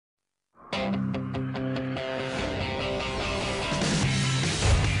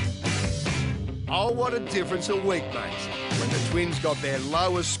Oh, what a difference a week makes when the Twins got their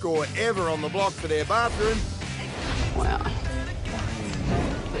lowest score ever on the block for their bathroom. Wow.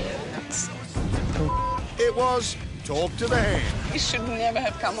 It was Talk to the Hand. You should never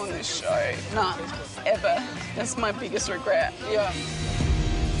have come on this show. No, ever. That's my biggest regret, yeah.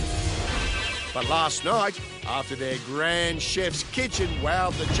 But last night, after their grand chef's kitchen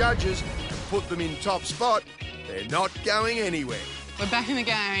wowed the judges and put them in top spot, they're not going anywhere. We're back in the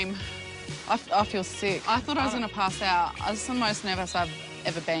game. I feel sick. I thought I was going to pass out. That's the most nervous I've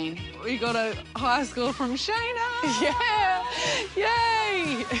ever been. We got a high score from Shayna. Yeah!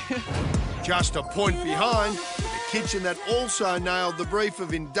 Yay! Just a point behind, the kitchen that also nailed the brief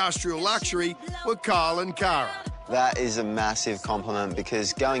of industrial luxury were Carl and Cara. That is a massive compliment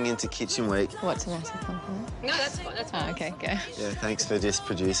because going into Kitchen Week... What's a massive compliment? No, that's fine, that's fine. Oh, OK, go. Yeah, thanks for just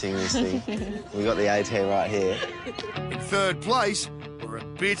producing this thing. We got the A tier right here. In third place were a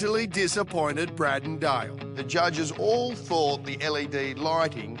bitterly disappointed Brad and Dale. The judges all thought the LED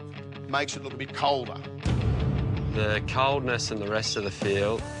lighting makes it look a bit colder. The coldness and the rest of the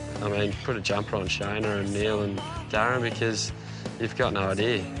field, I mean, put a jumper on Shayna and Neil and Darren because you've got no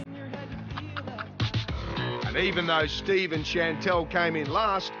idea. And even though Steve and Chantel came in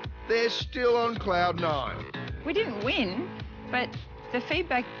last, they're still on cloud 9. We didn't win, but the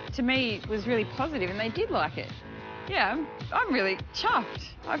feedback to me was really positive and they did like it. Yeah, I'm really chuffed.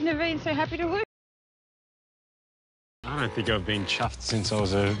 I've never been so happy to lose. I don't think I've been chuffed since I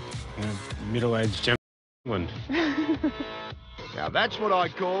was a middle-aged gentleman. Now that's what I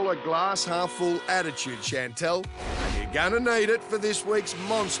call a glass half full attitude, Chantel, and you're gonna need it for this week's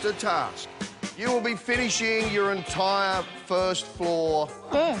monster task. You will be finishing your entire first floor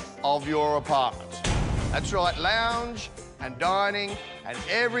of your apartment. That's right, lounge and dining and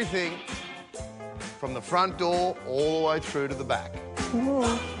everything from the front door all the way through to the back. Ooh.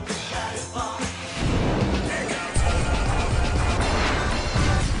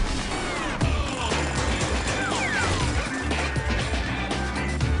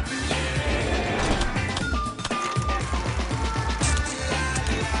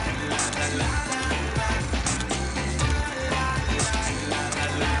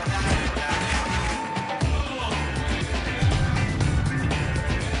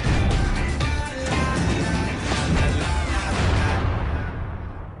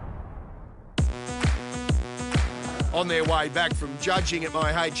 On their way back from judging at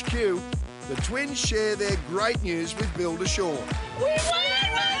my HQ, the Twins share their great news with Bill DeShawn. We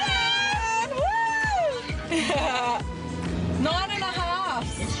won! Woo!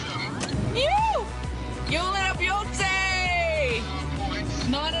 9.5. You lit up your day!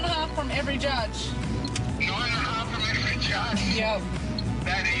 9.5 from every judge. 9.5 from every judge? Yep.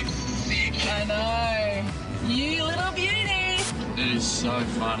 That is sick. I know. You little beauty! It is so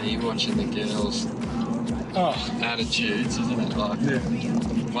funny watching the girls' attitudes, isn't it? Like,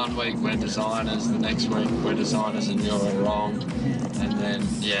 one week we're designers, the next week we're designers and you're wrong. And then,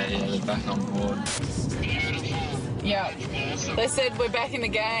 yeah, they're back on board. Yeah. They said we're back in the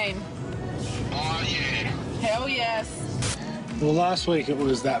game. Oh, yeah. Hell yes. Well, last week it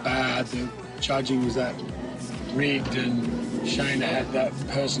was that bad. The judging was that rigged and Shayna had that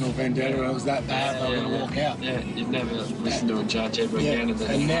personal vendetta. It was that bad they were going to walk out. Yeah, you'd never listen to a judge ever again and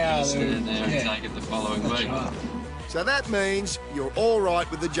then now stand there and take it the following week. Right. So that means you're all right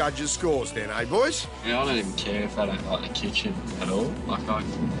with the judges' scores then, eh, boys? Yeah, I don't even care if they don't like the kitchen at all. Like, I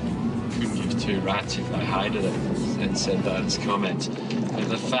couldn't give two rats if they hated it and said those comments. But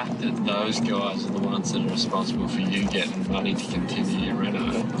the fact that those guys are the ones that are responsible for you getting money to continue your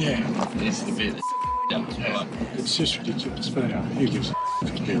reno is the bit that yeah. It's just ridiculous, but who gives a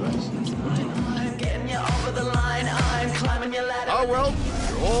Oh well,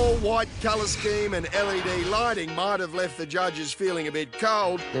 your all-white colour scheme and LED lighting might have left the judges feeling a bit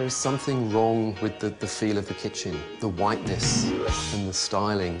cold. There is something wrong with the feel of the kitchen. The whiteness and the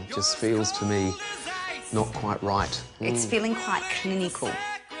styling just feels to me not quite right. It's feeling quite clinical.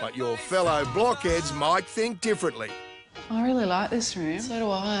 But your fellow blockheads might think differently. I really like this room. So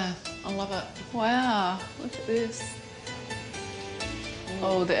do I. I love it. Wow, look at this.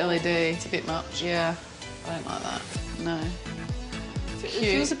 Oh, the LED, it's a bit much. Yeah, I don't like that. No. It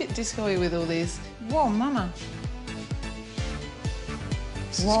feels a bit disco-y with all these. Whoa, mama.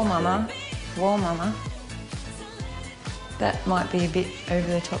 Whoa, mama. Whoa, mama. That might be a bit over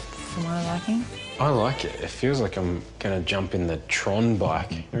the top for my liking. I like it. It feels like I'm going to jump in the Tron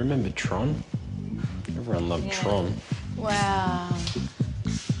bike. You remember Tron? Everyone loved Tron. Wow.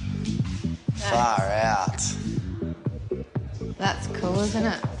 Far out. That's cool, isn't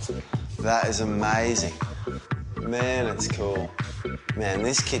it? That is amazing. Man, it's cool. Man,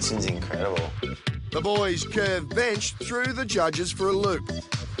 this kitchen's incredible. The boys' curved bench threw the judges for a loop.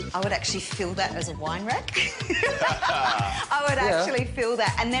 I would actually fill that as a wine rack. I would actually fill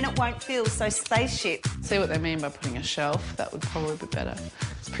that, and then it won't feel so spaceship. See what they mean by putting a shelf? That would probably be better.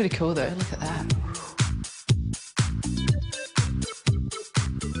 It's pretty cool though, look at that.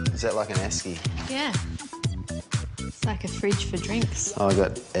 Is that like an esky? Yeah. It's like a fridge for drinks. Oh, I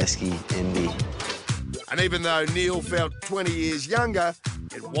got esky envy. And even though Neil felt 20 years younger,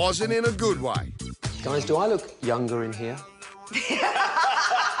 it wasn't in a good way. Guys, do I look younger in here?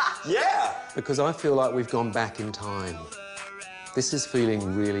 Yeah! Because I feel like we've gone back in time. This is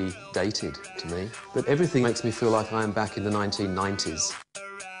feeling really dated to me, but everything makes me feel like I am back in the 1990s.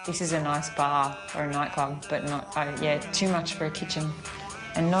 This is a nice bar or a nightclub, but not, yeah, too much for a kitchen.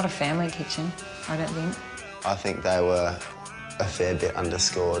 And not a family kitchen, I don't think. I think they were a fair bit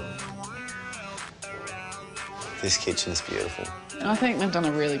underscored. This kitchen's beautiful. I think they've done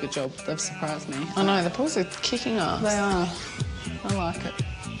a really good job. They've surprised me. I know, the pools are kicking ass. They are. I like it.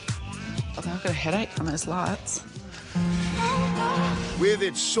 Although I've got a headache from those lights. With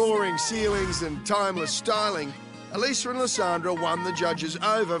its soaring ceilings and timeless styling, Elisa and Lysandra won the judges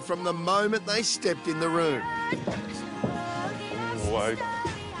over from the moment they stepped in the room. Whoa.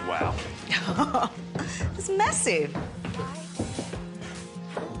 Wow. It's massive.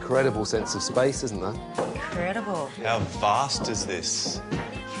 Incredible sense of space, isn't there? Incredible. How vast is this?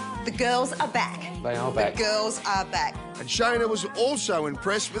 The girls are back. They are back. The girls are back. And Shayna was also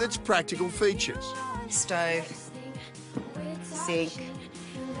impressed with its practical features. Stove, sink,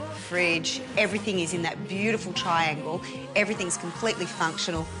 fridge, everything is in that beautiful triangle. Everything's completely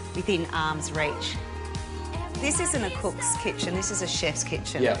functional within arm's reach. This isn't a cook's kitchen, this is a chef's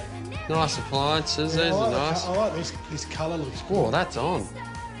kitchen. Yeah. Nice appliances, these are nice. I like this colour looks good. Oh, that's on.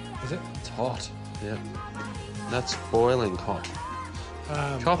 Is it? It's hot. Yeah. That's boiling hot.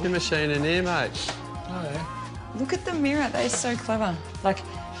 Coffee machine in here, mate. Oh, yeah. Look at the mirror, that is so clever. Like,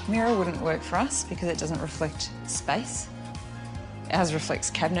 mirror wouldn't work for us because it doesn't reflect space. Ours reflects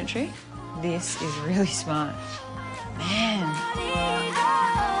cabinetry. This is really smart. Man.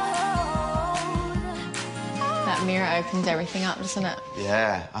 That mirror opens everything up, doesn't it?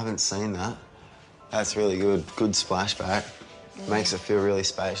 Yeah, I haven't seen that. That's really good. Good splashback. Makes it feel really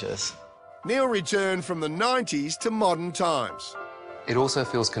spacious. Neil returned from the 90s to modern times. It also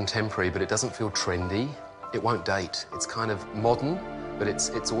feels contemporary, but it doesn't feel trendy. It won't date. It's kind of modern, but it's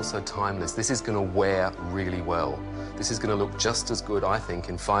also timeless. This is going to wear really well. This is going to look just as good, I think,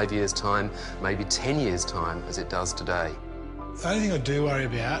 in 5 years' time, maybe 10 years' time, as it does today. The only thing I do worry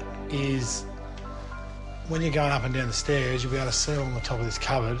about is when you're going up and down the stairs, you'll be able to see on the top of this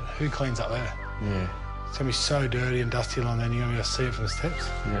cupboard who cleans up there. Yeah. It's going to be so dirty and dusty along there, and you're going to be able to see it from the steps.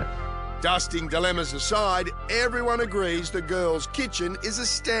 Yeah. Dusting dilemmas aside, everyone agrees the girls' kitchen is a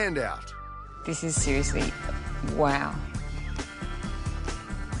standout. This is seriously, wow.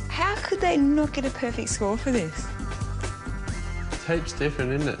 How could they not get a perfect score for this? It's heaps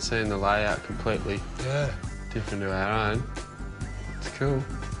different, isn't it? Seeing the layout completely different to our own. It's cool.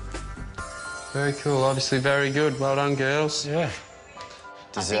 Very cool. Obviously very good. Well done, girls. Yeah.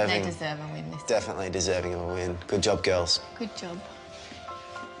 I think they deserve a win this time. Definitely deserving of a win. Good job, girls. Good job.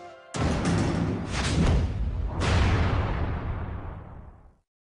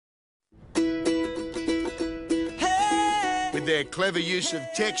 With their clever use of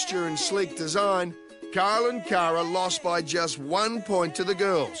texture and sleek design, Kyle and Cara lost by just 1 point to the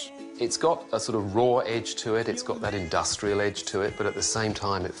girls. It's got a sort of raw edge to it, it's got that industrial edge to it, but at the same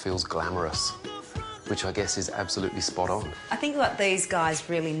time it feels glamorous, which I guess is absolutely spot on. I think what these guys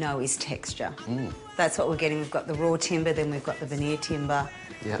really know is texture. That's what we're getting. We've got the raw timber, then we've got the veneer timber,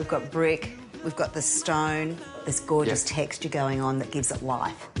 Yeah. we've got brick, we've got the stone. This gorgeous texture going on that gives it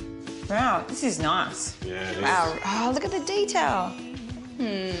life. Wow, this is nice. Yeah, it is. Wow, oh, look at the detail.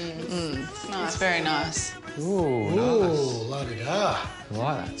 Nice, very nice. Ooh, nice. Ooh, la-di-da. I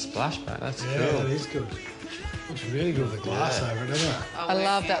like that splashback. That's Yeah, cool. that is good. Looks really good with the glass over it, doesn't it? I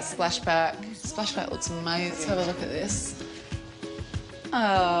love that splashback. Splashback looks amazing. Let's have a look at this.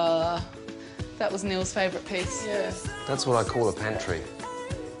 That was Neil's favourite piece. Yeah. That's what I call a pantry.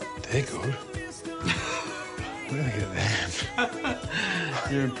 They're good. Look at them.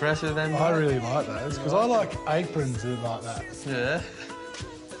 You're impressed with them? I really like those, because I like aprons that like that. Yeah.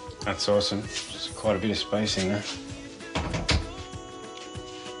 That's awesome. There's quite a bit of space in there.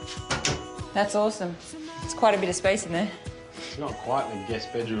 That's awesome. It's quite a bit of space in there. It's not quite the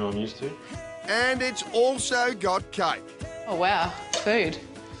guest bedroom I'm used to. And it's also got cake. Oh, wow. Food.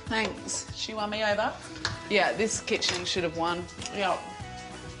 Thanks. She won me over. Yeah, this kitchen should have won. Yep.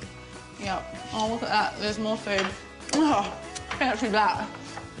 Yep. Oh, look at that. There's more food. Oh, Not too bad.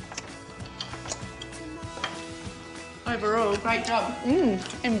 Overall, great job.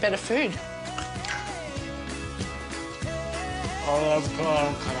 And better food. I love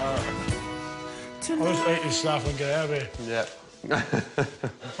carbonara. I'll just eat this stuff and get out of here. Yep.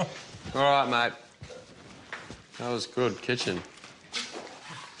 All right, mate. That was good kitchen.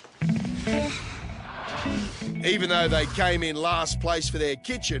 Even though they came in last place for their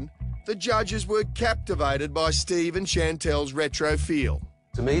kitchen, the judges were captivated by Steve and Chantel's retro feel.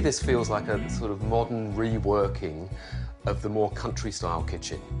 To me, this feels like a sort of modern reworking of the more country-style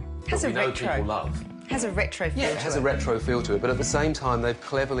kitchen Has that a we know retro. people love. Has a retro feel Yeah, to it has a retro feel to it, but at the same time, they've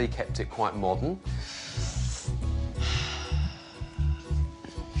cleverly kept it quite modern.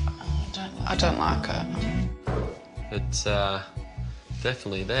 I don't like it. It's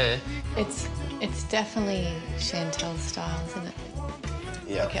definitely there. It's definitely Chantel's style, isn't it?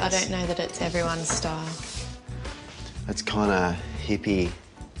 Yeah. Like, I don't know that it's everyone's style. It's kind of hippie,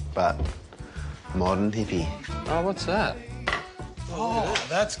 but modern hippie. Oh, what's that? Oh,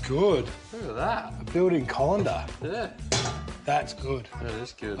 that's good. Look at that. A building colander. Yeah. That's good. That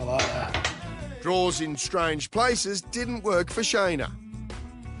is good. I like that. Draws in strange places didn't work for Shayna.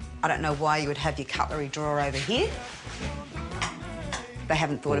 I don't know why you would have your cutlery drawer over here. They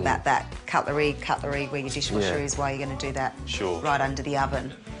haven't thought about that. Cutlery where your dishwasher is, why you're going to do that right under the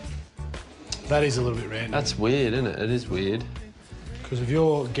oven. That is a little bit random. That's weird, isn't it? It is weird. Because if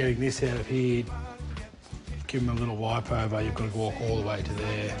you're getting this out of here, give them a little wipe over, you've got to walk all the way to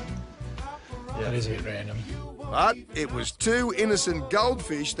there. That is a bit random. But it was two innocent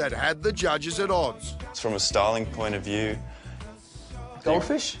goldfish that had the judges at odds. It's from a styling point of view.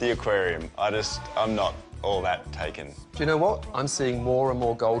 Goldfish? The aquarium. I'm not all that taken. Do you know what? I'm seeing more and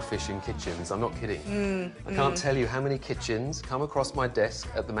more goldfish in kitchens. I'm not kidding. I can't tell you how many kitchens come across my desk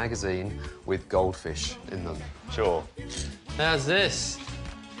at the magazine with goldfish in them. Sure. How's this?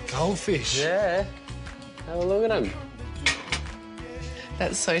 Goldfish? Yeah. Have a look at them.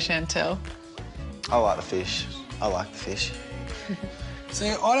 That's so Chantel. I like the fish. I like the fish. See,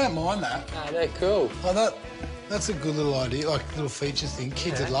 I don't mind that. Ah, they're cool. Oh, that's a good little idea, like little features thing.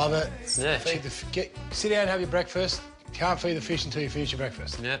 Kids would love it. Yeah. Sit down and have your breakfast. Can't feed the fish until you finish your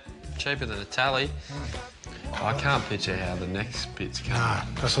breakfast. Yep. Cheaper than a tally. I can't picture how the next bit's coming. Nah,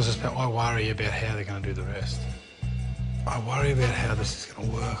 that's what I worry about how they're going to do the rest. I worry about how this is going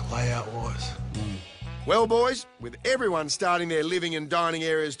to work layout-wise. Well, boys, with everyone starting their living and dining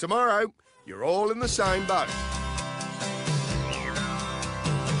areas tomorrow, you're all in the same boat.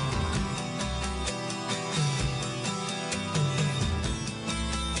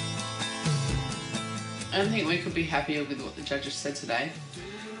 I don't think we could be happier with what the judges said today.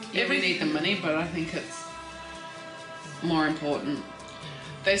 Yeah, we need the money, but I think it's more important.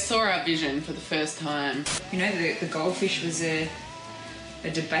 They saw our vision for the first time. You know, the goldfish was a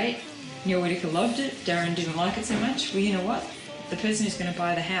debate. Neil Whittaker loved it, Darren didn't like it so much. Well, you know what? The person who's going to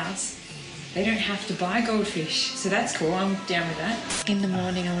buy the house, they don't have to buy goldfish. So that's cool, I'm down with that. In the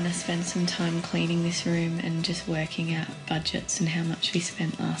morning, I want to spend some time cleaning this room and just working out budgets and how much we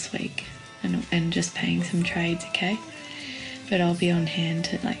spent last week and just paying some trades, okay? But I'll be on hand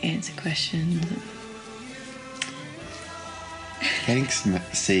to, like, answer questions. Thanks,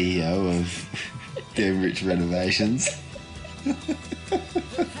 CEO of Damn Rich Renovations.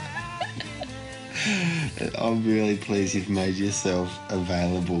 I'm really pleased you've made yourself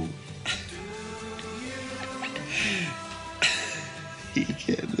available. You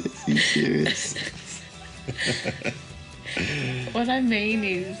get this? You serious? What I mean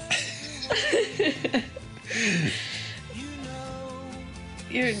is...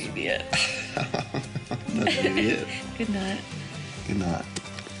 You're an idiot. I'm not an idiot. Good night. Good night.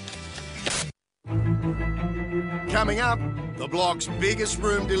 Coming up, the block's biggest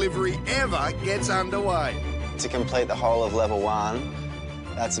room delivery ever gets underway. To complete the whole of level 1,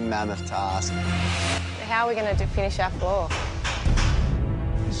 that's a mammoth task. How are we going to finish our floor?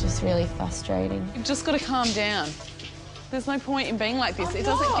 It's just really frustrating. You've just got to calm down. There's no point in being like this. It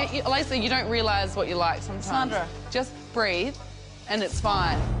doesn't get you... Lisa, you don't realise what you like sometimes. Sandra. Just breathe and it's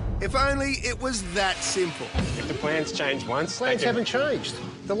fine. If only it was that simple. If the plans change once... Plans haven't changed.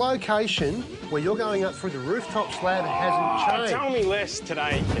 The location where you're going up through the rooftop slab hasn't changed. Tell me less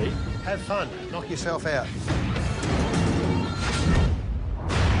today, Keith. Have fun. Knock yourself out.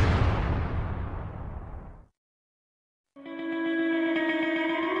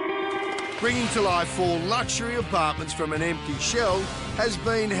 Bringing to life 4 luxury apartments from an empty shell has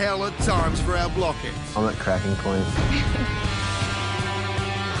been hell at times for our blockheads. I'm at cracking point.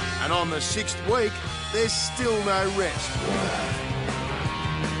 And on the 6th week, there's still no rest.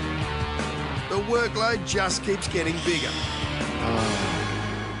 The workload just keeps getting bigger.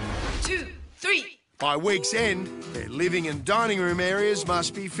 2, 3. By week's end, their living and dining room areas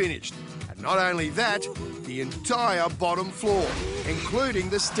must be finished. And not only that, the entire bottom floor, including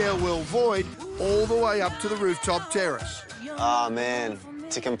the stairwell void all the way up to the rooftop terrace. Oh, man.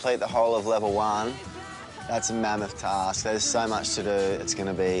 To complete the whole of level 1, that's a mammoth task. There's so much to do. It's going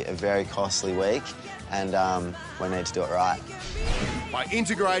to be a very costly week, and we need to do it right. By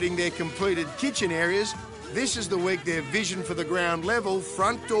integrating their completed kitchen areas, this is the week their vision for the ground level,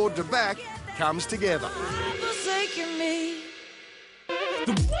 front door to back, comes together.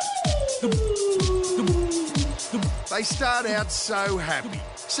 They start out so happy,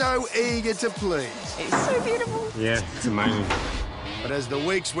 so eager to please. It's so beautiful. Yeah, it's amazing. But as the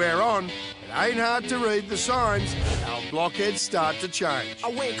weeks wear on, it ain't hard to read the signs. Our blockheads start to change.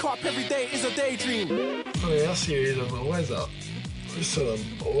 I wake up every day is a daydream. I mean, I see you either always up. I sort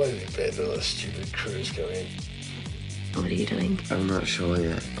of always in bed when those stupid crews go in. What are you doing? I'm not sure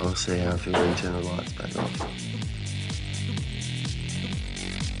yet. I'll see how I feel when you turn the lights back on.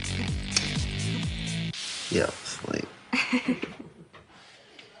 Yeah, sleep.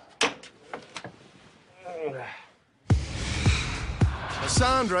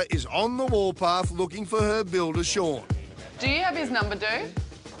 Sandra is on the warpath looking for her builder, Sean. Do you have his number,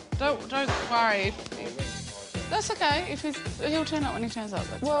 Don't worry. That's okay. He'll turn up when he turns up.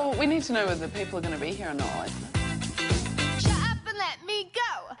 Well, we need to know whether people are going to be here or not. Shut up and let me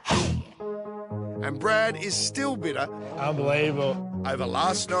go. And Brad is still bitter. Unbelievable. Over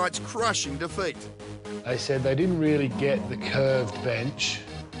last night's crushing defeat. They said they didn't really get the curved bench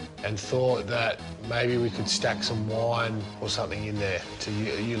and thought that maybe we could stack some wine or something in there to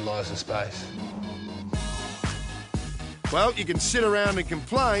utilise the space. Well, you can sit around and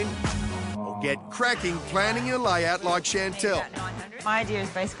complain or get cracking planning your layout like Chantel. My idea is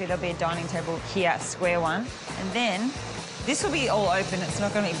basically there'll be a dining table here, square one, and then this will be all open, it's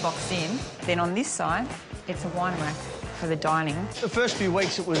not going to be boxed in. Then on this side, it's a wine rack for the dining. The first few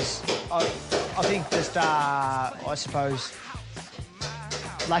weeks it was, I think, just, I suppose,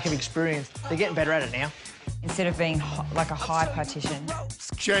 lack of experience. They're getting better at it now. Instead of being like a high partition.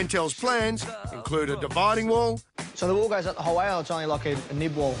 Chantel's plans include a dividing wall. So the wall goes up the whole way, or it's only like a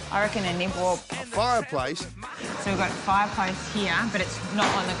nib wall? I reckon a nib wall. A fireplace. So we've got a fireplace here, but it's not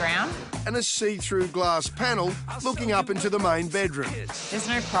on the ground. And a see-through glass panel looking up into the main bedroom. There's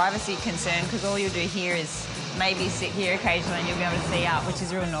no privacy concern, because all you'll do here is maybe sit here occasionally and you'll be able to see out, which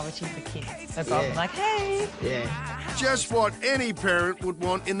is a real novelty for kids. So Bob's like, hey. Yeah. Just what any parent would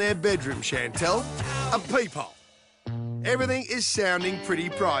want in their bedroom, Chantel. A peephole. Everything is sounding pretty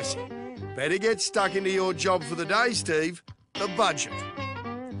pricey. Better get stuck into your job for the day, Steve. The budget.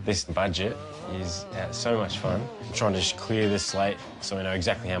 This budget is so much fun. I'm trying to just clear the slate so we know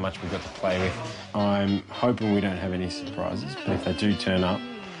exactly how much we've got to play with. I'm hoping we don't have any surprises, but if they do turn up,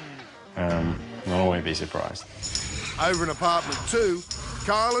 I won't be surprised. Over in apartment 2,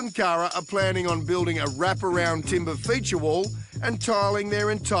 Kyle and Cara are planning on building a wraparound timber feature wall and tiling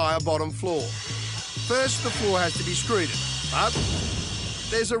their entire bottom floor. First, the floor has to be screeded, but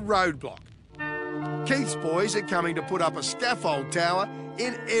there's a roadblock. Keith's boys are coming to put up a scaffold tower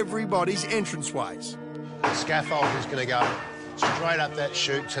in everybody's entranceways. The scaffold is going to go straight up that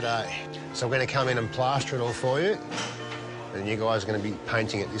chute today. So we're going to come in and plaster it all for you, and you guys are going to be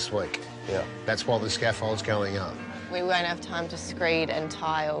painting it this week. Yeah. That's while the scaffold's going up. We won't have time to screed and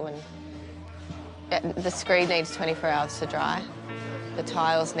tile, and the screed needs 24 hours to dry. The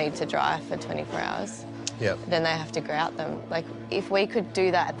tiles need to dry for 24 hours. Yep. Then they have to grout them. Like, if we could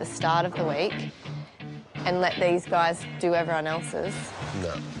do that at the start of the week and let these guys do everyone else's.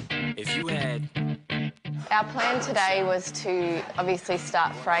 No. If you had... Our plan today was to obviously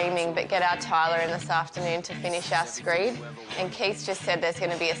start framing, but get our tiler in this afternoon to finish our screed. And Keith just said there's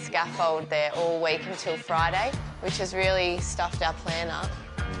going to be a scaffold there all week until Friday, which has really stuffed our plan up.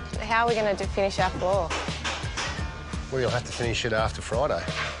 How are we going to finish our floor? Well, you'll have to finish it after Friday.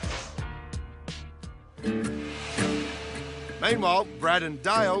 Meanwhile, Brad and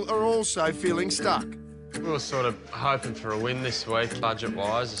Dale are also feeling stuck. We were sort of hoping for a win this week,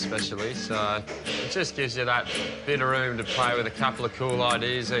 budget-wise especially, so it just gives you that bit of room to play with a couple of cool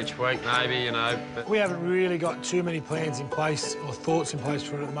ideas each week, maybe, you know. But We haven't really got too many plans in place or thoughts in place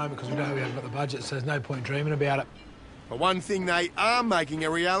for it at the moment because we know we haven't got the budget, so there's no point dreaming about it. But one thing they are making a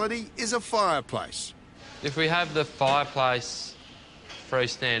reality is a fireplace. if we have the fireplace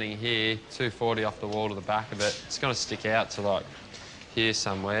freestanding here, 240 off the wall to the back of it, it's going to stick out to, like, here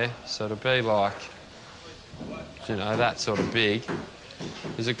somewhere. So it'll be like, you know, that sort of big.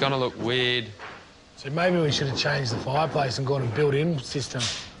 Is it going to look weird? So maybe we should have changed the fireplace and gone a built-in system.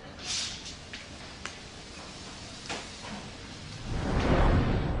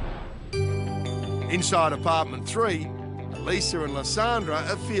 Inside apartment 3, Lisa and Lysandra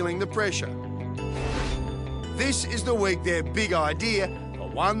are feeling the pressure. This is the week their big idea, the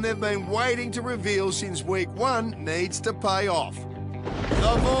one they've been waiting to reveal since week 1, needs to pay off.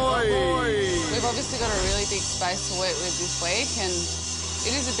 The boys! We've obviously got a really big space to work with this week, and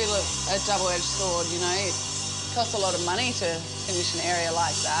it is a bit of a double-edged sword, you know. It costs a lot of money to finish an area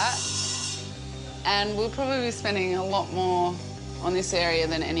like that. And we'll probably be spending a lot more on this area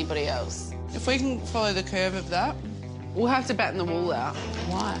than anybody else. If we can follow the curve of that, we'll have to batten the wool out.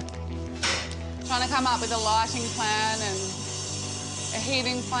 Why? Trying to come up with a lighting plan and a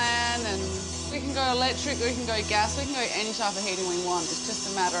heating plan, and we can go electric, we can go gas, we can go any type of heating we want. It's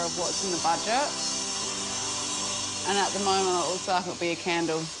just a matter of what's in the budget. And at the moment, it looks like it'll be a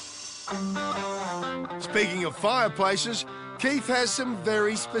candle. Speaking of fireplaces, Keith has some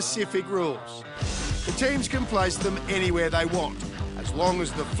very specific rules. The teams can place them anywhere they want, as long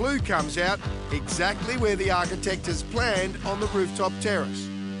as the flue comes out exactly where the architect has planned on the rooftop terrace.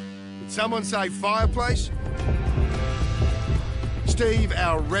 Did someone say fireplace? Steve,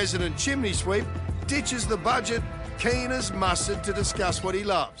 our resident chimney sweep, ditches the budget, keen as mustard to discuss what he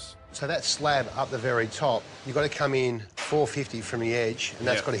loves. So that slab up the very top, you've got to come in 450 from the edge, and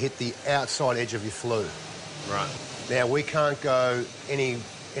that's got to hit the outside edge of your flue. Right. Now, we can't go any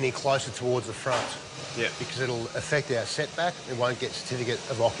closer towards the front. Yeah. Because it'll affect our setback. It won't get certificate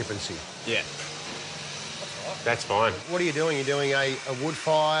of occupancy. Yeah. That's fine. What are you doing? You're doing a wood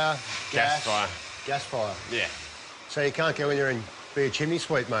fire, Gas fire. Gas fire. Yeah. So you can't go in there and be a chimney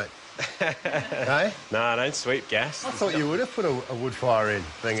sweep, mate. Hey? No, I don't sweep gas. I thought you would have put a wood fire in,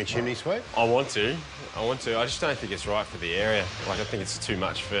 being a chimney sweep. I want to. I just don't think it's right for the area. Like, I think it's too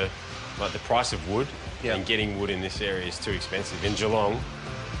much for, like, the price of wood. Yeah. And getting wood in this area is too expensive. In Geelong,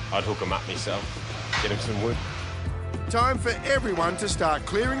 I'd hook them up myself, get them some wood. Time for everyone to start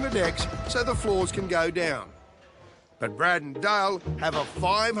clearing the decks so the floors can go down. But Brad and Dale have a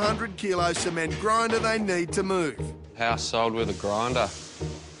 500-kilo cement grinder they need to move. House sold with a grinder.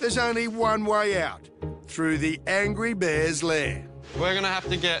 There's only one way out, through the Angry Bear's lair. We're going to have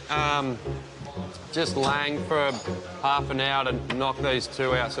to get just Lang for half an hour to knock these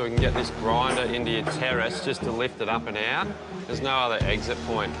two out so we can get this grinder into your terrace just to lift it up and out. There's no other exit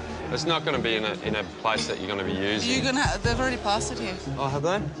point. It's not going to be in a place that you're going to be using. You're gonna they've already passed it here. Oh, have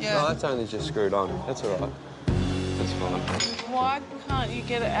they? Yeah. No, that's only just screwed on. That's all right. That's fine. Why can't you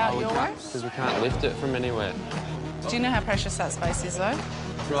get it out your way? Because we can't lift it from anywhere. Do you know how precious that space is, though?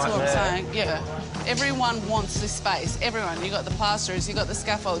 Right That's what there. I'm saying, yeah. Everyone wants this space, everyone. You got the plasterers, you got the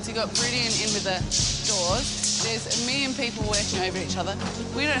scaffolds, you got Brilliant in with the doors. There's a million people working over each other.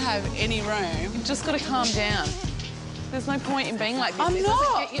 We don't have any room. You've just got to calm down. There's no point in being like this. I'm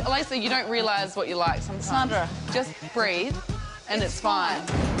not. Lisa, you don't realise what you like sometimes. Sandra, just breathe and it's fine.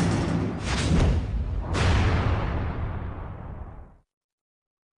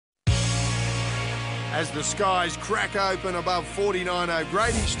 As the skies crack open above 49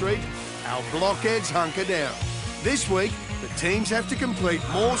 O'Grady Street, our blockheads hunker down. This week, the teams have to complete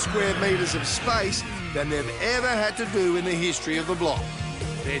more square metres of space than they've ever had to do in the history of the block.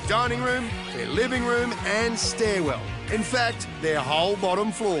 Their dining room, their living room and stairwell. In fact, their whole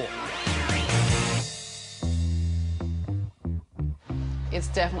bottom floor. It's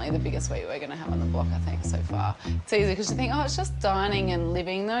definitely the biggest week we're going to have on the block, I think, so far. It's easy because you think, oh, it's just dining and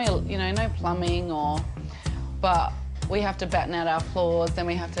living, no, you know, no plumbing or... But we have to batten out our floors, then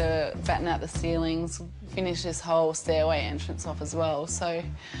we have to batten out the ceilings, finish this whole stairway entrance off as well, so...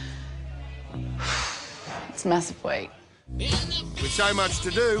 It's a massive week. With so much to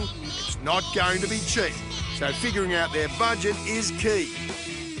do, it's not going to be cheap. So figuring out their budget is key.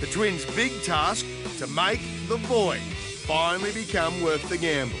 The twins' big task to make the void finally become worth the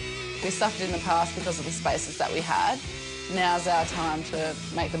gamble. We suffered in the past because of the spaces that we had. Now's our time to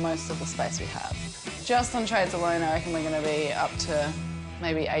make the most of the space we have. Just on trades alone, I reckon we're going to be up to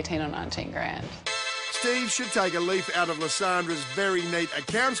maybe 18 or 19 grand. Steve should take a leaf out of Lysandra's very neat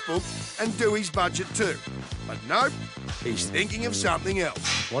accounts book and do his budget too. But nope, he's thinking of something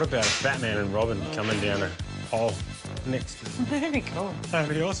else. What about if Batman and Robin coming down a hole next to them? That'd be cool.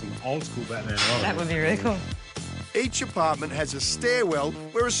 That'd be awesome. Old school Batman and Robin. That would be really cool. Each apartment has a stairwell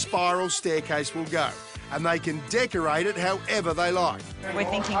where a spiral staircase will go, and they can decorate it however they like. We're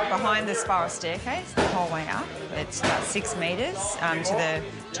thinking behind the spiral staircase, the whole way up. It's about 6 metres to the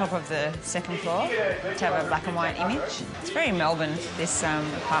top of the second floor to have a black and white image. It's very Melbourne, this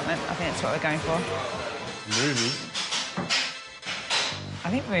apartment. I think that's what we're going for. Movies? I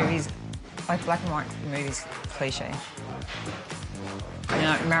think movies, like black and white movies, cliche. You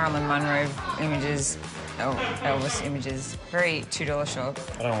know, Marilyn Monroe images, Elvis images, very $2 shop.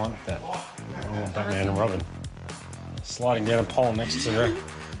 I don't want that. Batman and Robin. Sliding down a pole next to the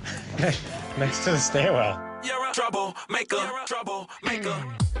next to the stairwell. You're a troublemaker, troublemaker.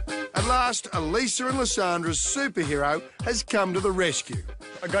 At last, Elisa and Lyssandra's superhero has come to the rescue.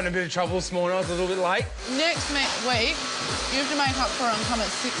 I got in a bit of trouble this morning. I was a little bit late. Next week, you have to make up for it and come at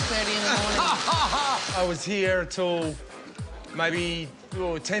 6:30 in the morning. I was here till maybe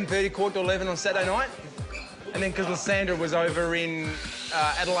 10:30, 11:15 on Saturday night. And then because Lysandra was over in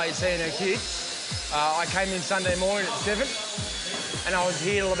Adelaide seeing her kids, I came in Sunday morning at 7 and I was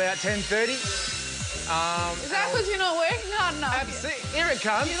here till about 10:30. Is that because you're not working hard enough? Absolutely. Here it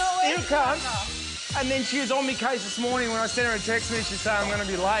comes. You're not Here working it hard comes. enough. And then she was on me case this morning when I sent her a text message saying I'm going to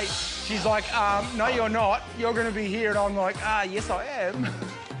be late. She's like, no, you're not. You're going to be here. And I'm like, yes, I am.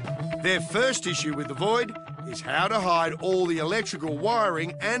 Their first issue with the Void is how to hide all the electrical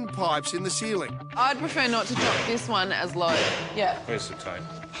wiring and pipes in the ceiling. I'd prefer not to drop this one as low. Yeah. Where's the tape?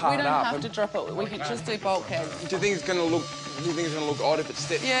 We don't have to drop it. We can just do bulkhead. Do you think it's going to look? Do you think it's going to look odd if it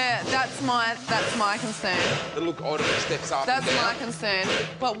steps? Yeah, that's my concern. It'll look odd if it steps up. That's and down. my concern.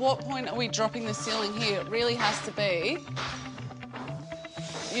 But what point are we dropping the ceiling here? It really has to be,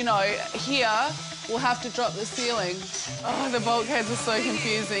 you know, here we'll have to drop the ceiling. Oh, the bulkheads are so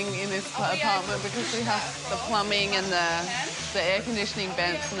confusing in this apartment because we have the plumbing and the air conditioning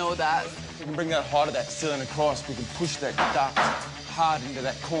vents and all that. We can bring that height of that ceiling across. We can push that duct hard into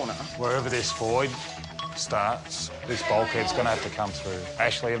that corner. Wherever this void starts, this bulkhead's going to have to come through.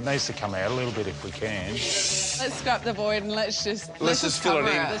 Actually, it needs to come out a little bit if we can. Let's scrap the void and let's just fill it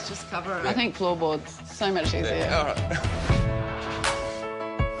in. Let's just cover it. I think floorboards so much easier. Yeah, all right.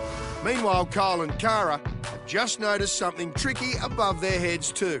 Meanwhile, Kyle and Cara have just noticed something tricky above their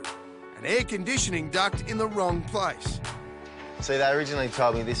heads too. An air conditioning duct in the wrong place. See, they originally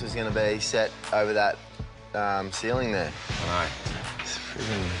told me this was going to be set over that ceiling there. I know. It's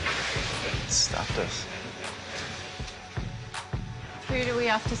friggin' stuffed us. Who do we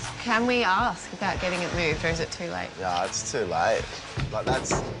have to... Can we ask about getting it moved, or is it too late? No, it's too late. Like,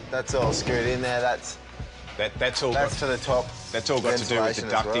 that's all screwed in there. That's all got to the top. That's all got to do with the ventilation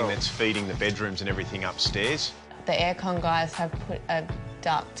as ducting well. that's feeding the bedrooms and everything upstairs. The aircon guys have put a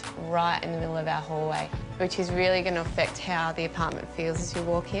duct right in the middle of our hallway, which is really going to affect how the apartment feels as you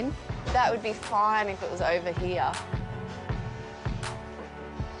walk in. That would be fine if it was over here.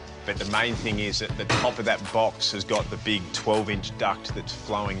 But the main thing is that the top of that box has got the big 12-inch duct that's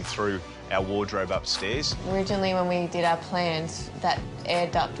flowing through our wardrobe upstairs. Originally, when we did our plans, that air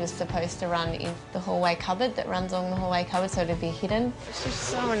duct was supposed to run in the hallway cupboard that runs along the hallway cupboard, so it'd be hidden. It's just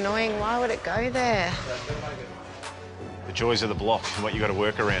so annoying. Why would it go there? The joys of the block and what you've got to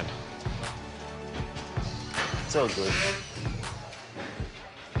work around. It's all good.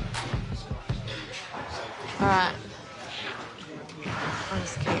 All right. I'll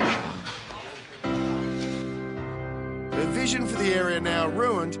just keep it. Her vision for the area now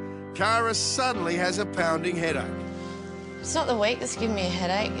ruined, Cara suddenly has a pounding headache. It's not the week that's giving me a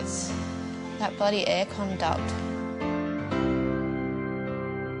headache, it's that bloody aircon duct.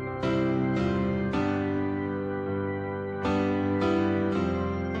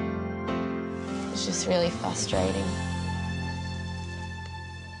 It's just really frustrating.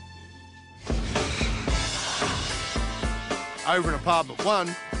 Over in apartment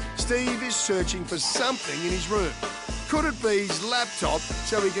 1, Steve is searching for something in his room. Could it be his laptop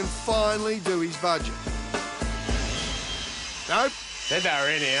so he can finally do his budget? Nope. Said they were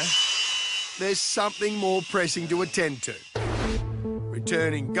in here. There's something more pressing to attend to.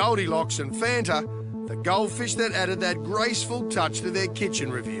 Returning Goldilocks and Fanta, the goldfish that added that graceful touch to their kitchen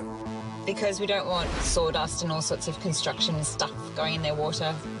reveal. Because we don't want sawdust and all sorts of construction stuff going in their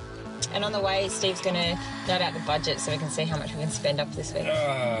water. And on the way, Steve's going to note out the budget so we can see how much we can spend up this week.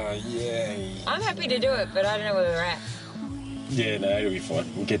 Yeah. I'm happy to do it, but I don't know where we're at. Yeah, no, it'll be fine.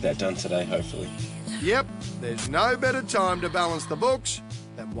 We'll get that done today, hopefully. Yep, there's no better time to balance the books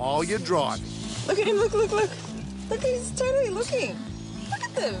than while you're driving. Look at him, look, look, look. Look, he's totally looking. Look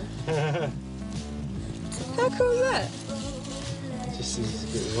at them. How cool is that? Just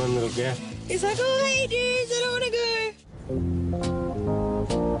one little gap. He's like, oh, hey, dudes, I don't want to go.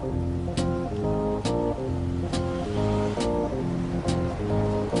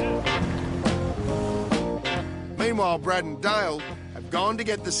 Meanwhile, Brad and Dale have gone to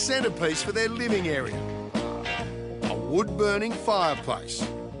get the centrepiece for their living area, a wood-burning fireplace.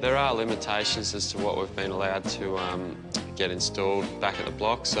 There are limitations as to what we've been allowed to get installed back at the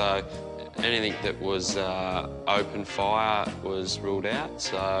block, so anything that was open fire was ruled out.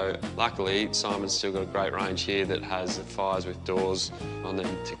 So luckily, Simon's still got a great range here that has fires with doors on them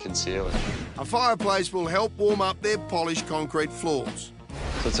to conceal it. A fireplace will help warm up their polished concrete floors.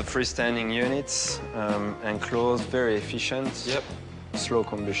 So it's a freestanding unit, enclosed, very efficient. Yep. Slow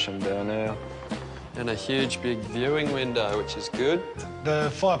combustion burner. And a huge big viewing window, which is good.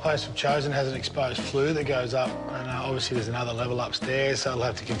 The fireplace we've chosen has an exposed flue that goes up, and obviously there's another level upstairs, so it'll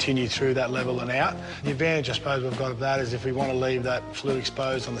have to continue through that level and out. The advantage, I suppose, we've got of that is if we want to leave that flue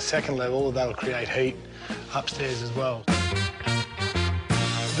exposed on the second level, that'll create heat upstairs as well.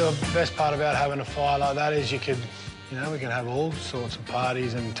 The best part about having a fire like that is you could, you know, we can have all sorts of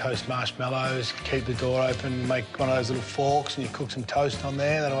parties and toast marshmallows, keep the door open, make one of those little forks and you cook some toast on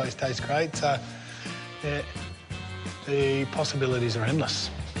there. That always tastes great. So, yeah, the possibilities are endless.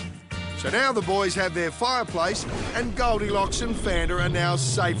 So now the boys have their fireplace and Goldilocks and Fanda are now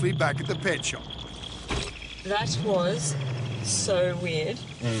safely back at the pet shop. That was so weird.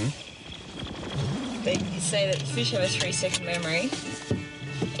 They say that fish have a 3-second memory.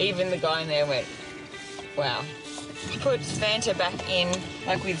 Even the guy in there went, wow. Put Fanta back in,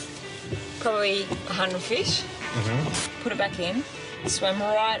 like with probably 100 fish. Put it back in, swam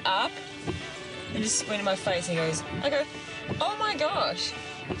right up, and just went in my face and he goes, I go, oh my gosh.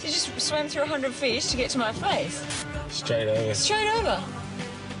 So you just swam through 100 fish to get to my face. Straight over. Straight over.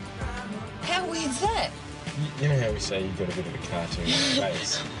 How weird's that? You know how we say you've got a bit of a cartoon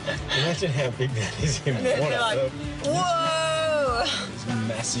face? Imagine how big that is in They're water. like, whoa! It's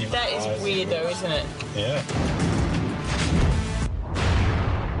massive. That is eyes. weird though, isn't it? Yeah.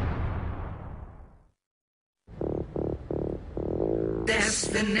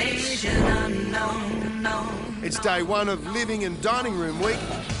 Destination unknown. It's day one of living and dining room week,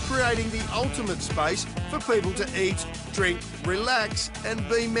 creating the ultimate space for people to eat, drink, relax and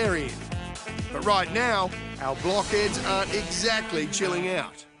be merry in. But right now, our blockheads aren't exactly chilling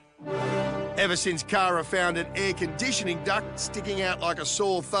out. Ever since Cara found an air conditioning duct sticking out like a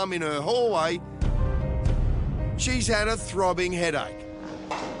sore thumb in her hallway, she's had a throbbing headache.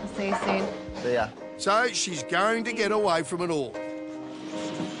 I'll see you soon. See ya. So she's going to get away from it all.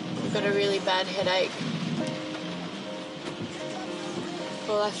 I've got a really bad headache.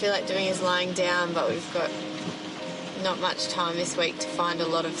 All I feel like doing is lying down, but we've got not much time this week to find a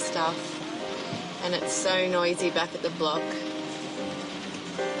lot of stuff. And it's so noisy back at the block.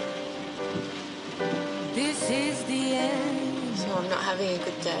 This is the end. So I'm not having a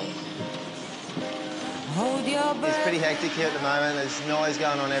good day. Hold your breath. It's pretty hectic here at the moment. There's noise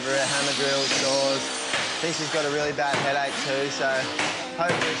going on everywhere, hammer drills, doors. I think she's got a really bad headache too, so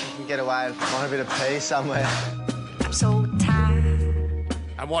hopefully she can get away and find a bit of peace somewhere. I'm so tired.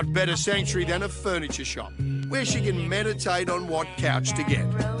 And what better sanctuary than a furniture shop, where she can meditate on what couch to get.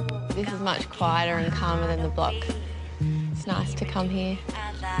 This is much quieter and calmer than the block. It's nice to come here.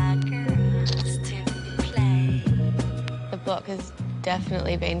 The block has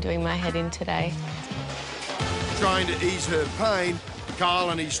definitely been doing my head in today. Trying to ease her pain, Kyle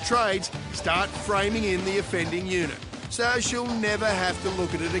and his trades start framing in the offending unit, so she'll never have to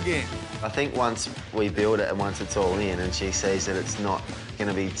look at it again. I think once we build it and once it's all in and she sees that it's not going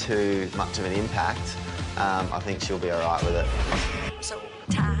to be too much of an impact, I think she'll be all right with it.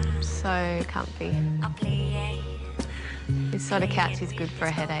 So comfy. This sort of couch is good for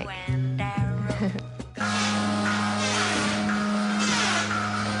a headache.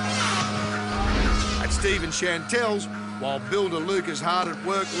 At Steve and Chantel's, while builder Luke is hard at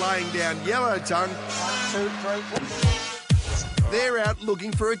work laying down Yellow Tongue, 1, 2, 3. They're out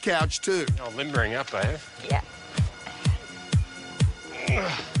looking for a couch too. Oh, limbering up, eh? Yeah.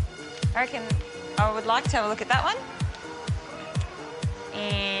 I reckon I would like to have a look at that one.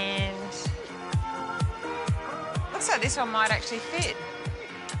 And looks like this one might actually fit.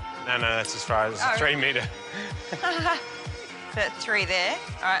 No, that's as far as Oh. 3 metre. That 3 there.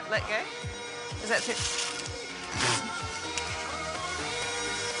 All right, let go. Does that fit?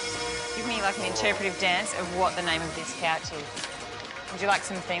 Give me like an interpretive dance of what the name of this couch is. Would you like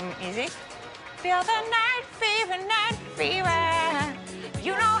some theme music? Feel the night fever, night fever.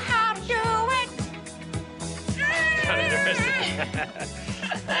 You know how to do it.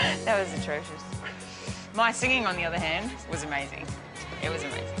 That was atrocious. My singing, on the other hand, was amazing. It was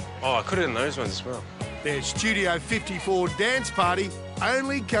amazing. Oh, I could have done those ones as well. Their Studio 54 dance party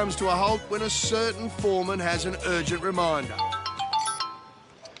only comes to a halt when a certain foreman has an urgent reminder.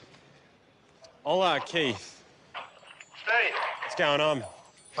 Hola, Keith. Steve. What's going on?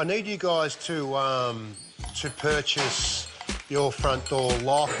 I need you guys to purchase your front door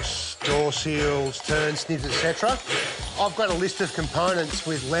locks, door seals, turn snibs, etc. I've got a list of components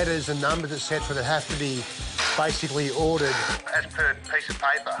with letters and numbers, etc. that have to be basically ordered as per piece of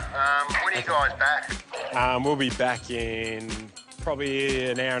paper. When are you guys back? We'll be back in probably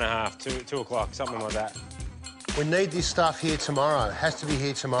an hour and a half, 2 o'clock, something like that. We need this stuff here tomorrow. It has to be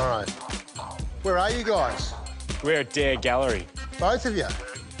here tomorrow. Where are you guys? We're at Dare Gallery. Both of you?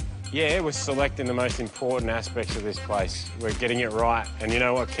 Yeah, we're selecting the most important aspects of this place. We're getting it right. And you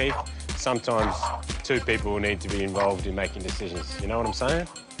know what, Keith? Sometimes two people will need to be involved in making decisions. You know what I'm saying?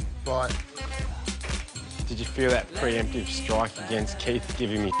 Right. Did you feel that preemptive strike against Keith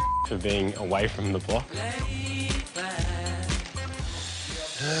giving me for being away from the block?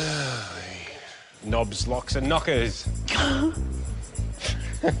 Knobs, locks and knockers.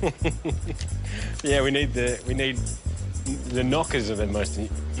 Yeah, we need the knockers are the most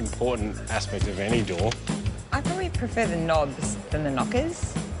important aspect of any door. I probably prefer the knobs than the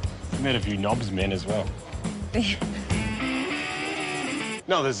knockers. I've met a few knobs men as well.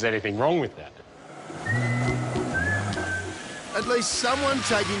 Not that there's anything wrong with that. At least someone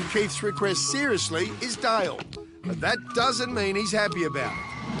taking Keith's request seriously is Dale. But that doesn't mean he's happy about it.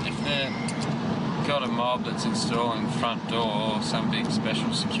 If they've got a mob that's installing front door or some big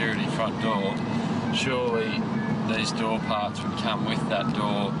special security front door, surely these door parts would come with that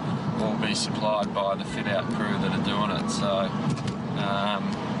door or be supplied by the fit-out crew that are doing it. So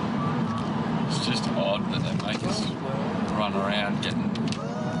it's just odd that they make us run around getting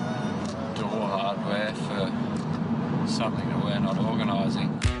door hardware for something that we're not organising.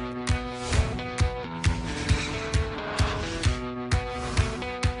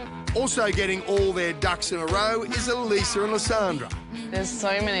 Also getting all their ducks in a row is Elisa and Lysandra. There's so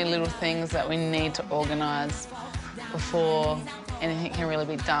many little things that we need to organise before anything can really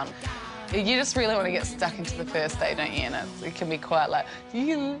be done. You just really want to get stuck into the first day, don't you? And it can be quite like,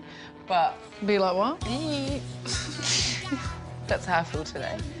 but be like, what? That's how I feel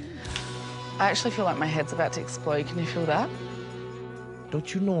today. I actually feel like my head's about to explode. Can you feel that?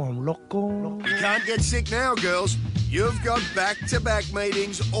 Don't you know I'm loco? You can't get sick now, girls. You've got back-to-back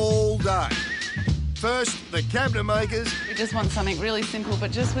meetings all day. First, the cabinet makers. We just want something really simple,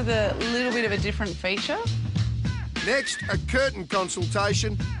 but just with a little bit of a different feature. Next, a curtain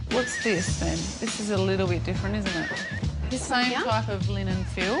consultation. What's this, then? This is a little bit different, isn't it? The same type of linen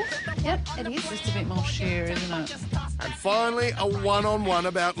fill. Yep, it is. Just a bit more sheer, isn't it? And finally, a one-on-one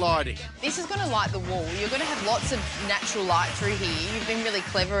about lighting. This is going to light the wall. You're going to have lots of natural light through here. You've been really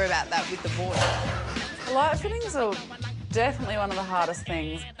clever about that with the board. The light fittings are definitely one of the hardest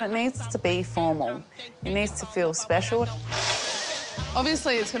things. It needs to be formal. It needs to feel special.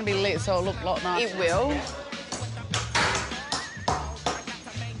 Obviously, it's going to be lit, so it'll look a lot nicer. It will.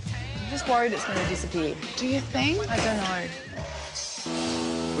 I'm just worried it's going to disappear. Do you think? I don't know.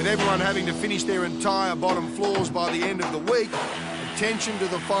 With everyone having to finish their entire bottom floors by the end of the week, attention to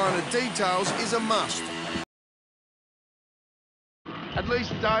the finer details is a must. At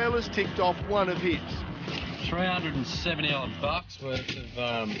least Dale has ticked off one of his. $370 bucks worth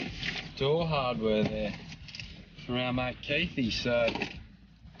of door hardware there from our mate Keithy, so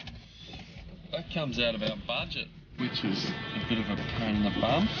that comes out of our budget, which is a bit of a pain in the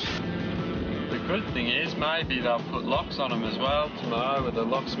bum. The good thing is maybe they'll put locks on them as well tomorrow, with the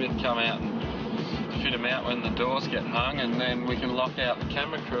locksmith come out and fit them out when the doors get hung, and then we can lock out the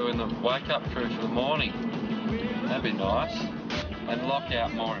camera crew and the wake-up crew for the morning. That'd be nice. And lock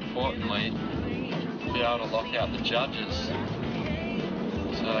out, more importantly, be able to lock out the judges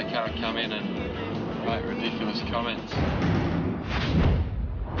so they can't come in and make ridiculous comments.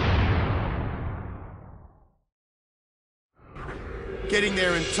 Getting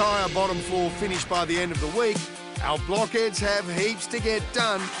their entire bottom floor finished by the end of the week, our blockheads have heaps to get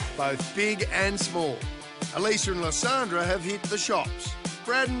done, both big and small. Elisa and Lysandra have hit the shops.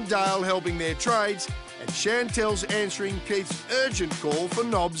 Brad and Dale helping their trades, and Chantel's answering Keith's urgent call for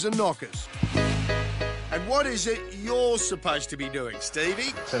knobs and knockers. And what is it you're supposed to be doing,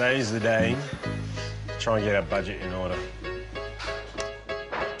 Stevie? Today's the day to try and get our budget in order.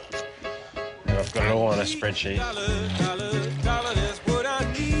 And I've got it all on a spreadsheet.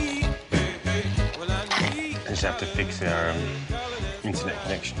 I just have to fix our internet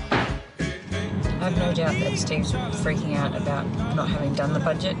connection. I have no doubt that Steve's freaking out about not having done the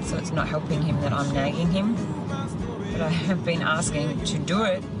budget, so it's not helping him that I'm nagging him. But I have been asking to do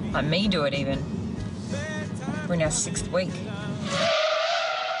it, like me do it even. We're in our 6th week.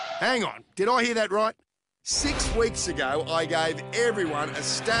 Hang on, did I hear that right? 6 weeks ago, I gave everyone a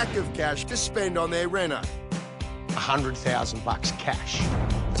stack of cash to spend on their reno. 100,000 bucks cash.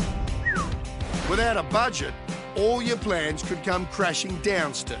 Without a budget, all your plans could come crashing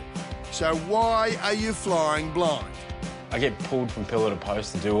down, Steve. So why are you flying blind? I get pulled from pillar to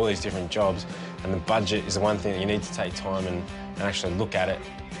post to do all these different jobs, and the budget is the one thing that you need to take time and actually look at it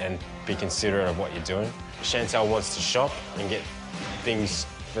and be considerate of what you're doing. Chantel wants to shop and get things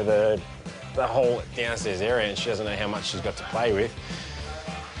for the the whole downstairs area and she doesn't know how much she's got to play with.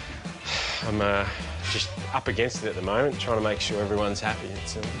 I'm just up against it at the moment, trying to make sure everyone's happy.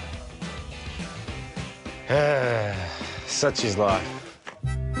 It's, such is life.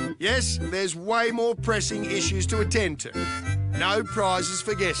 Yes, there's way more pressing issues to attend to. No prizes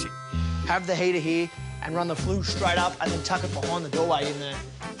for guessing. Have the heater here and run the flue straight up and then tuck it behind the doorway in there.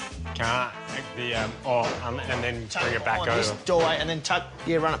 Can't. And then bring it back over. This doorway and then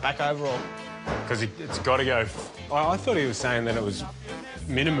run it back over all. Because it's got to go. I thought he was saying that it was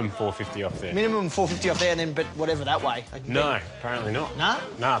minimum 450 off there. Minimum 450 off there, and then but whatever that way. No, apparently not. No?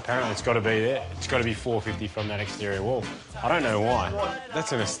 No, apparently it's got to be there. It's got to be 450 from that exterior wall. I don't know why.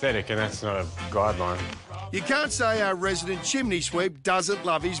 That's an aesthetic, and that's not a guideline. You can't say our resident chimney sweep doesn't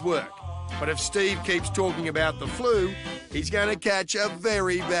love his work. But if Steve keeps talking about the flu, he's going to catch a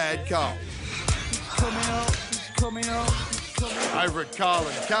very bad cold. Over at Kyle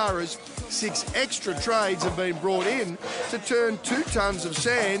and Kara's, 6 extra trades have been brought in to turn 2 tonnes of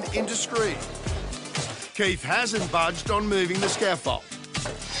sand into screed. Keith hasn't budged on moving the scaffold.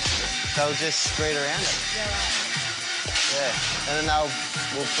 They'll just screed around it. Yeah, and then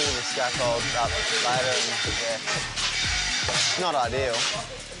we'll pull the scaffold up later and, It's not ideal,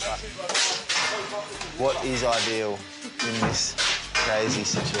 but what is ideal in this crazy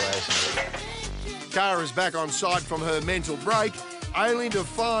situation? Kara's back on site from her mental break, only to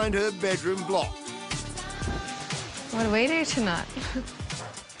find her bedroom blocked. What do we do tonight?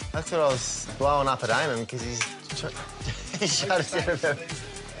 That's what I was blowing up at Eamon because he's shut us down about.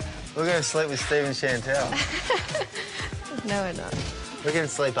 We're going to sleep with Steve and Chantel. No, we're not. We're going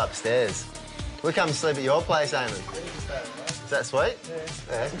to sleep upstairs. We'll come sleep at your place, Eamon. Is that sweet?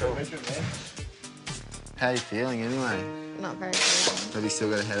 Yeah, cool. How are you feeling anyway? Not very good. Have you still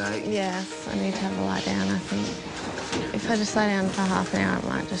got a headache? Yes, I need to have a lie down, I think. If I just lie down for half an hour, it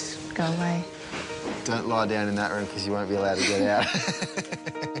might just go away. Don't lie down in that room because you won't be allowed to get out.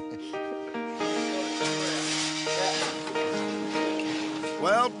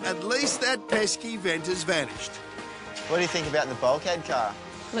 Well, at least that pesky vent has vanished. What do you think about the bulkhead, Cara?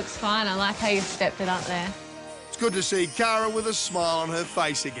 Looks fine. I like how you stepped it up there. It's good to see Cara with a smile on her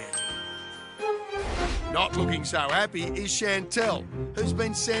face again. Not looking so happy is Chantel, who's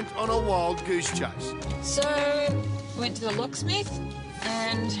been sent on a wild goose chase. So, went to the locksmith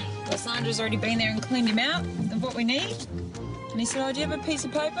and Lysandra's already been there and cleaned him out of what we need. And he said, oh, do you have a piece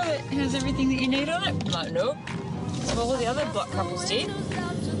of paper that has everything that you need on it? I'm like, nope. So all the other block couples did.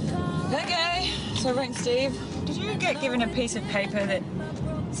 Okay, so I rang Steve. Did you get given a piece of paper that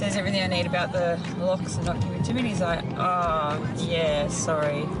says everything I need about the locks and not give it to me? And he's like, oh, yeah,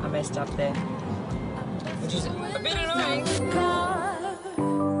 sorry, I messed up there. Which is a bit annoying.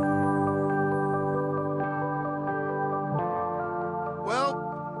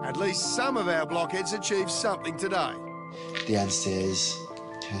 Well, at least some of our blockheads achieved something today. Downstairs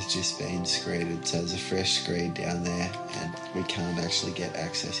has just been screeded, so there's a fresh screed down there and we can't actually get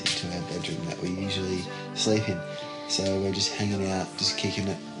access into our bedroom that we usually sleep in. So we're just hanging out, just kicking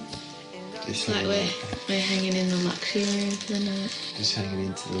it. Just like we're hanging in the luxury room for the night. Just hanging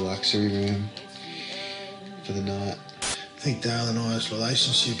into the luxury room for the night. I think Dale and I's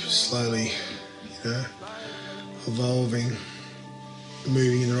relationship is slowly, evolving,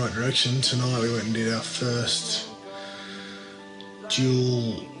 moving in the right direction. Tonight we went and did our first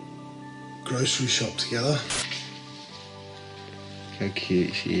dual grocery shop together. How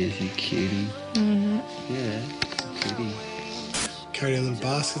cute she is, you cutie. Yeah, cutie. Carried our little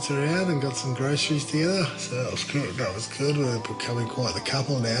baskets around and got some groceries together, so that was good. We're becoming quite the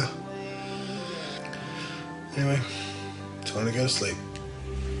couple now. Anyway, time to go to sleep.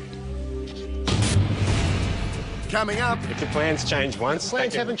 Coming up... If the plans change once... The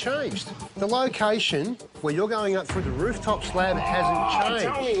plans haven't changed. The location where you're going up through the rooftop slab hasn't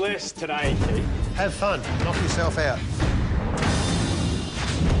changed. Tell me less today, Keith. Have fun. Knock yourself out.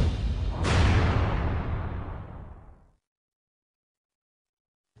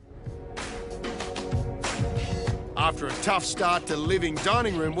 After a tough start to Living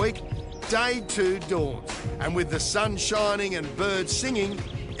Dining Room Week, Day 2 dawns. And with the sun shining and birds singing,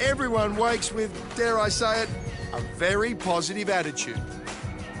 everyone wakes with, dare I say it, a very positive attitude.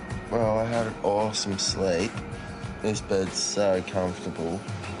 Well, I had an awesome sleep. This bed's so comfortable.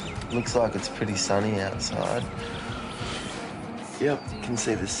 Looks like it's pretty sunny outside. Yep, you can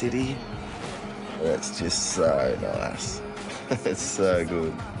see the city. It's just so nice. It's so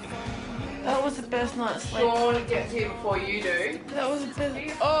good. That was the best night's sleep. Sean gets here before you do. That was the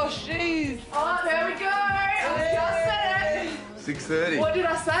best. Oh, jeez. Oh, there we go. I just said it. 6:30. What did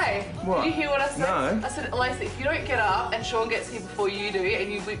I say? What? Did you hear what I said? No. I said, Lacey, if you don't get up and Sean gets here before you do,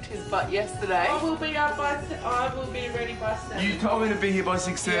 and you whipped his butt yesterday, I will be ready by 7. You told me to be here by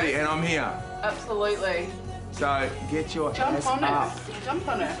 6:30 and I'm here. Absolutely. So get your Jump ass on up. it. Jump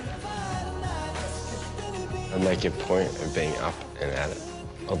on it. I make a point of being up and at it.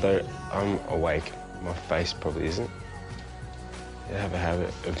 Although I'm awake, my face probably isn't. I have a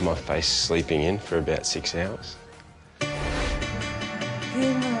habit of my face sleeping in for about 6 hours.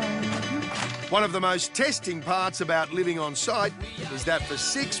 One of the most testing parts about living on site is that for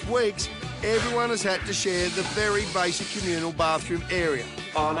 6 weeks, everyone has had to share the very basic communal bathroom area.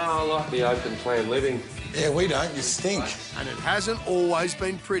 Oh, no, I like the open plan living. Yeah, we don't. You stink. And it hasn't always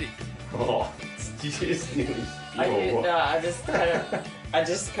been pretty. Oh, I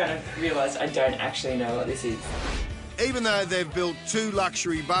just kind of realised I don't actually know what this is. Even though they've built 2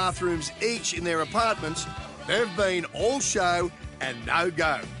 luxury bathrooms each in their apartments, they've been all show and no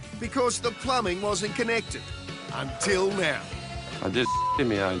go because the plumbing wasn't connected. Until now. I did in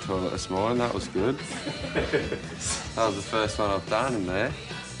my own toilet this morning, that was good. That was the first one I've done in there.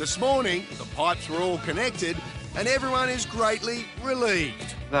 This morning, the pipes were all connected and everyone is greatly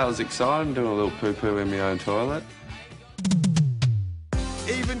relieved. That was exciting, doing a little poo-poo in my own toilet.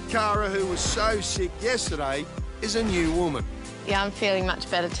 Even Cara, who was so sick yesterday, is a new woman. Yeah, I'm feeling much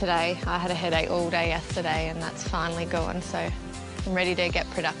better today. I had a headache all day yesterday and that's finally gone, so I'm ready to get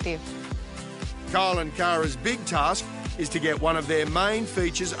productive. Kyle and Cara's big task is to get one of their main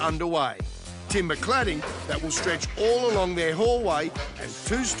features underway. Timber cladding that will stretch all along their hallway and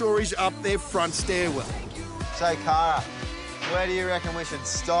 2 stories up their front stairwell. So, Cara, where do you reckon we should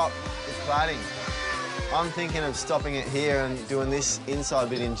stop the cladding? I'm thinking of stopping it here and doing this inside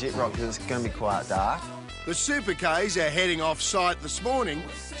bit in Gyprock because it's going to be quite dark. The Super Ks are heading off site this morning,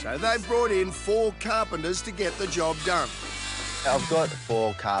 so they've brought in 4 carpenters to get the job done. I've got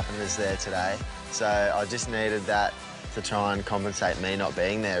 4 carpenters there today, so I just needed that to try and compensate me not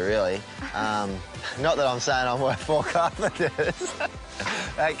being there, really. Not that I'm saying I'm worth 4 carpenters.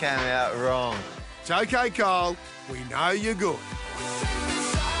 That came out wrong. It's OK, Kyle. We know you're good.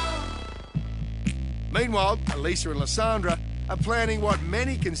 Meanwhile, Elisa and Lysandra are planning what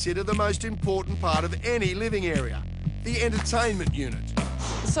many consider the most important part of any living area, the entertainment unit.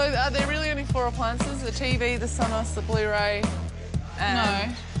 So are there really only 4 appliances? The TV, the Sonos, the Blu-ray,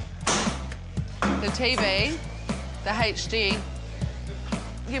 and... No. The TV, the HD.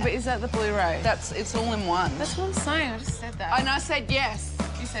 Yeah, but is that the Blu-ray? It's all in one. That's what I'm saying, I just said that. And I said yes.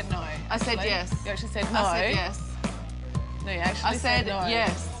 You said no. I said yes. You actually said no. I said yes. No, you actually said no.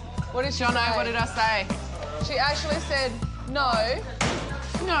 Yes. What did she say? What did I say? She actually said no.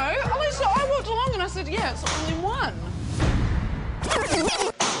 No, I walked along and I said, yeah, it's all in one.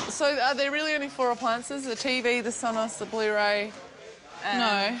 So are there really only 4 appliances? The TV, the Sonos, the Blu-ray, and...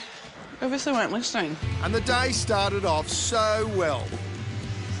 No. Obviously weren't listening. And the day started off so well.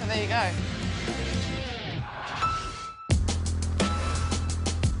 So there you go.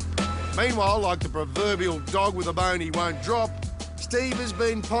 Meanwhile, like the proverbial dog with a bone he won't drop, Steve has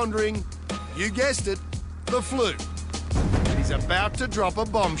been pondering, you guessed it, the flu. He's about to drop a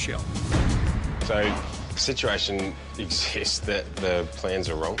bombshell. So, the situation exists that the plans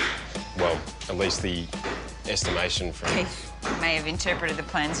are wrong. Well, at least the estimation from... Keith may have interpreted the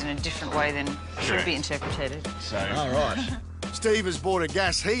plans in a different way than should be interpreted. So... All right. Steve has bought a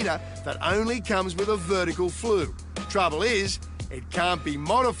gas heater that only comes with a vertical flue. Trouble is, it can't be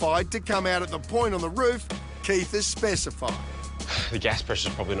modified to come out at the point on the roof Keith has specified. The gas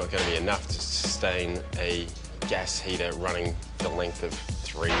pressure's probably not going to be enough to sustain a gas heater running the length of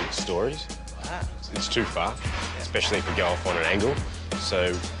 3 stories. It's too far, especially if we go off on an angle.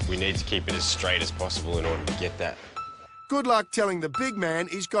 So we need to keep it as straight as possible in order to get that. Good luck telling the big man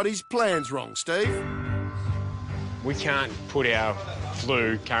he's got his plans wrong, Steve. We can't put our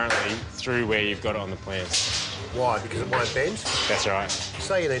flue currently through where you've got it on the plans. Why? Because it won't bend? That's right.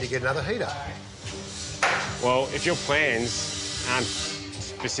 So you need to get another heater. Well, if your plans aren't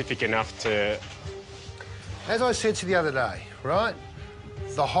specific enough to... As I said to you the other day, right?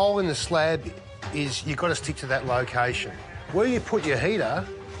 The hole in the slab is you've got to stick to that location. Where you put your heater,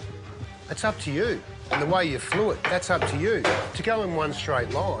 it's up to you. And the way you flue it, that's up to you. To go in one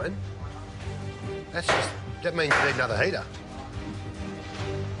straight line, that means you need another heater.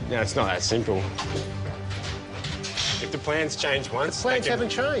 No, it's not that simple. If the plans change once... The plans haven't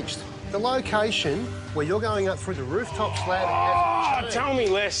changed. The location where you're going up through the rooftop slab hasn't changed. Tell me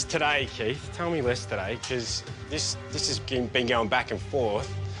less today, Keith. Tell me less today, because this has been going back and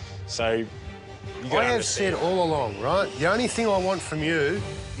forth, so... I have said all along, right? The only thing I want from you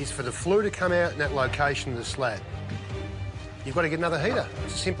is for the flue to come out in that location of the slab. you've got to get another heater.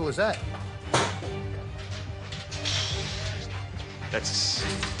 It's as simple as that.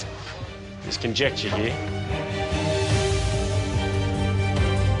 There's conjecture here.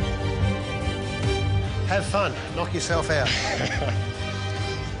 Have fun. Knock yourself out.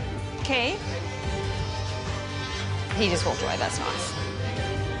 Keith? He just walked away. That's nice.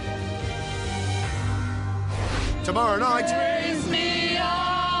 Tomorrow night,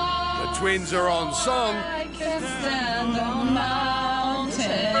 the twins are on song.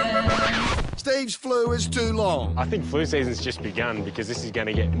 Steve's flu is too long. I think flu season's just begun because this is going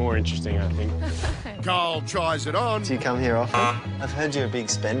to get more interesting, I think. Carl tries it on. Do you come here often? I've heard you're a big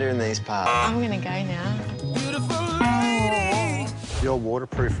spender in these parts. I'm going to go now. Your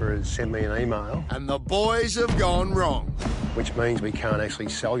waterproofer has sent me an email. And the boys have gone wrong. Which means we can't actually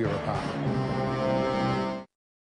sell your apartment.